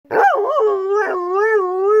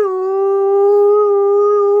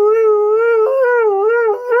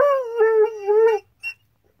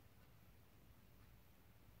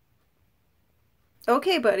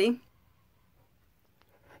Okay, buddy.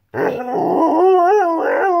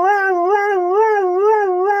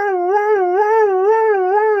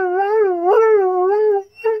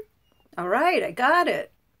 All right, I got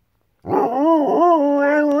it.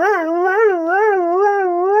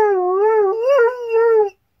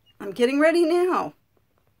 I'm getting ready now.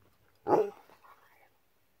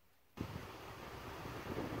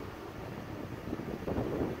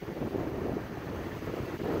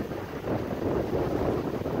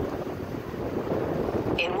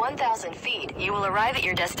 In 1,000 feet, you will arrive at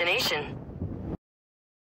your destination.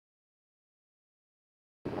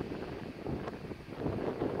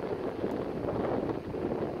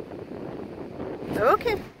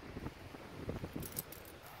 Okay.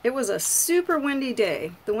 It was a super windy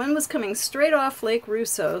day. The wind was coming straight off Lake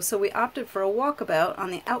Russo, so we opted for a walkabout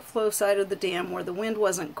on the outflow side of the dam where the wind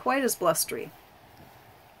wasn't quite as blustery.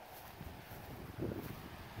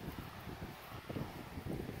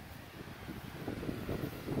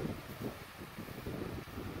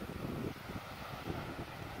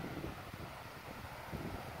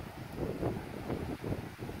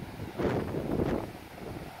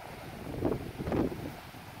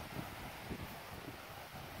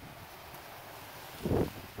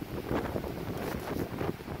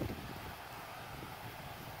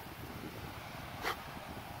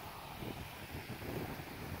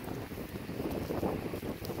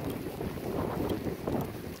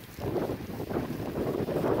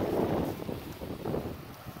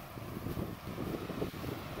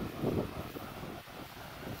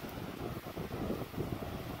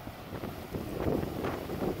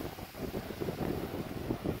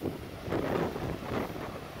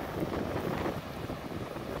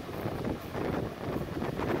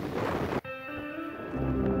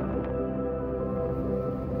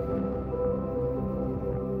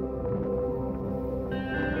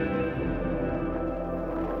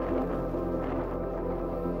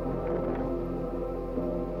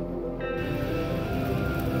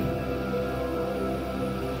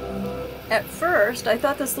 At first, I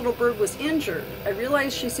thought this little bird was injured. I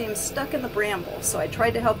realized she seemed stuck in the bramble, so I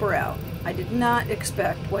tried to help her out. I did not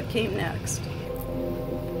expect what came next.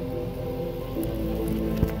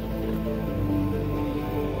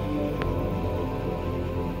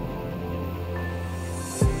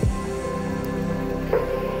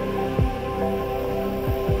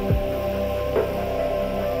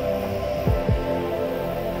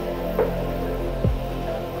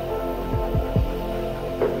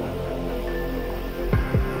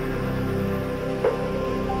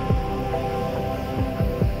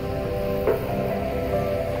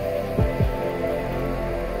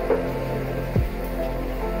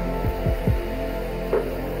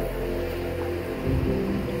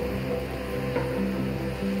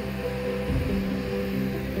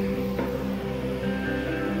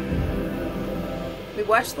 We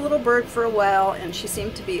watched the little bird for a while, and she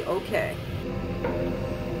seemed to be okay.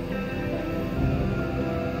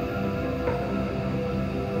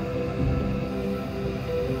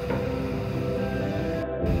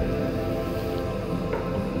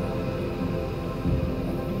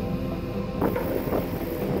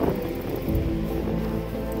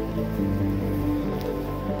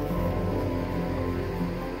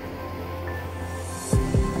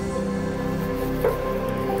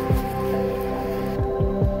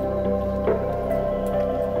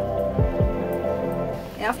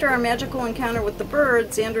 After our magical encounter with the bird,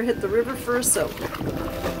 Xander hit the river for a soak.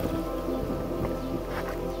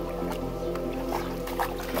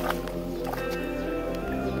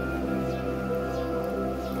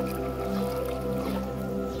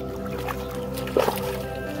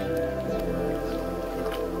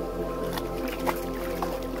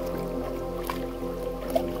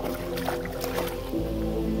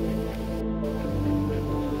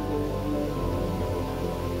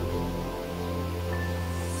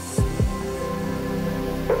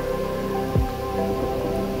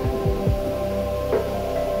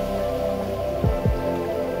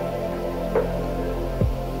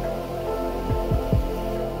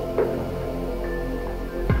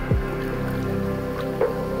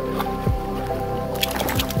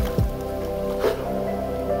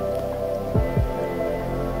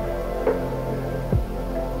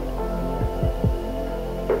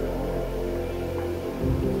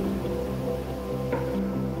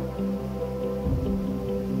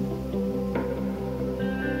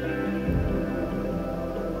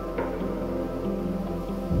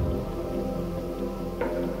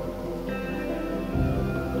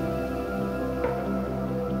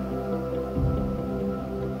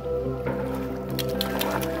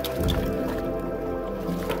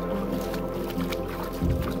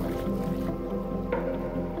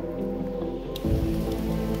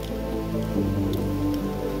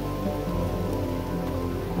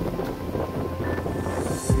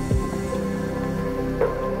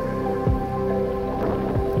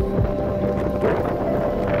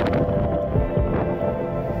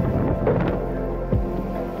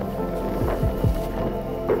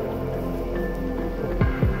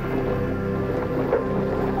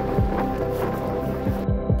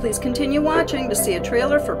 Please continue watching to see a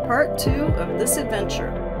trailer for part 2 of this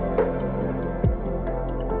adventure.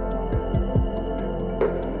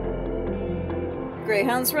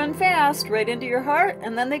 Greyhounds run fast, right into your heart,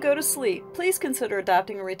 and then they go to sleep. Please consider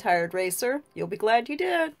adopting a retired racer. You'll be glad you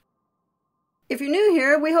did. If you're new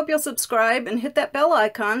here, we hope you'll subscribe and hit that bell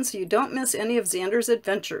icon so you don't miss any of Xander's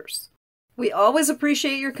adventures. We always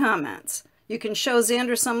appreciate your comments. You can show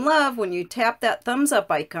Xander some love when you tap that thumbs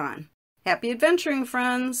up icon. Happy adventuring,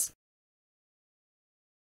 friends!